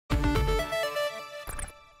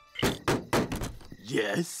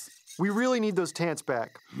Yes? We really need those Tants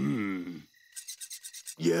back.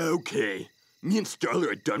 Yeah, okay. Me and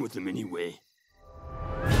Starler are done with them anyway.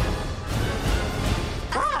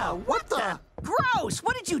 Ah, what the? Gross!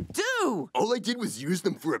 What did you do? All I did was use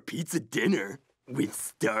them for a pizza dinner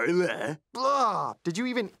with Starla. Blah! Did you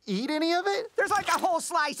even eat any of it? There's like a whole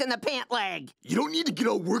slice in the pant leg. You don't need to get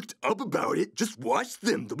all worked up about it. Just wash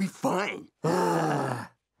them. They'll be fine.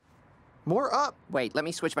 More up. Wait, let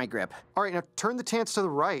me switch my grip. All right, now turn the Tants to the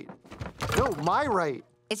right. No, my right.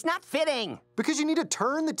 It's not fitting. Because you need to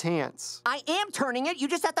turn the Tants. I am turning it. You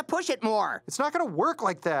just have to push it more. It's not gonna work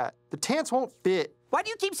like that. The Tants won't fit. Why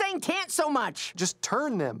do you keep saying Tants so much? Just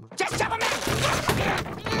turn them. Just shove them in!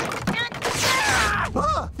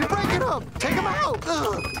 Ah! You're breaking them! Take them out!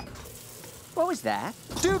 Ugh. What was that?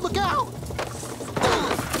 Dude, look out!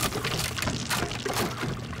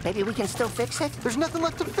 Maybe we can still fix it? There's nothing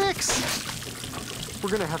left to fix. We're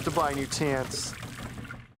gonna have to buy new Tants.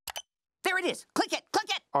 There it is. Click it. Click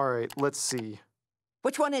it. All right, let's see.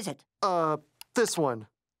 Which one is it? This one.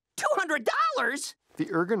 $200? The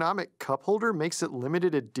ergonomic cup holder makes it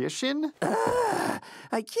limited edition?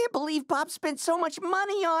 I can't believe Bob spent so much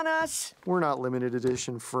money on us. We're not limited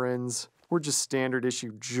edition friends. We're just standard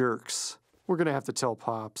issue jerks. We're gonna have to tell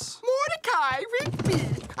Pops. Mordecai, Rigby,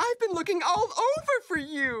 I've been looking all over for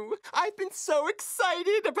you. I've been so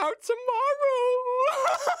excited about tomorrow.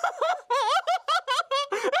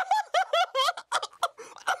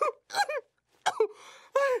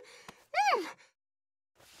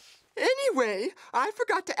 Anyway, I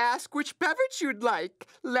forgot to ask which beverage you'd like,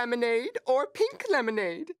 lemonade or pink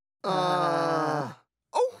lemonade. Oh,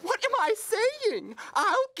 what am I saying?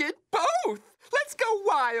 I'll get both. Let's go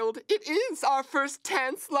wild. It is our first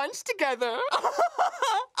Tants lunch together.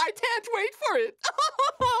 I can't wait for it.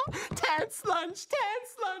 Tants lunch,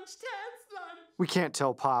 Tants lunch, Tants lunch. We can't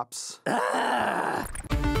tell Pops.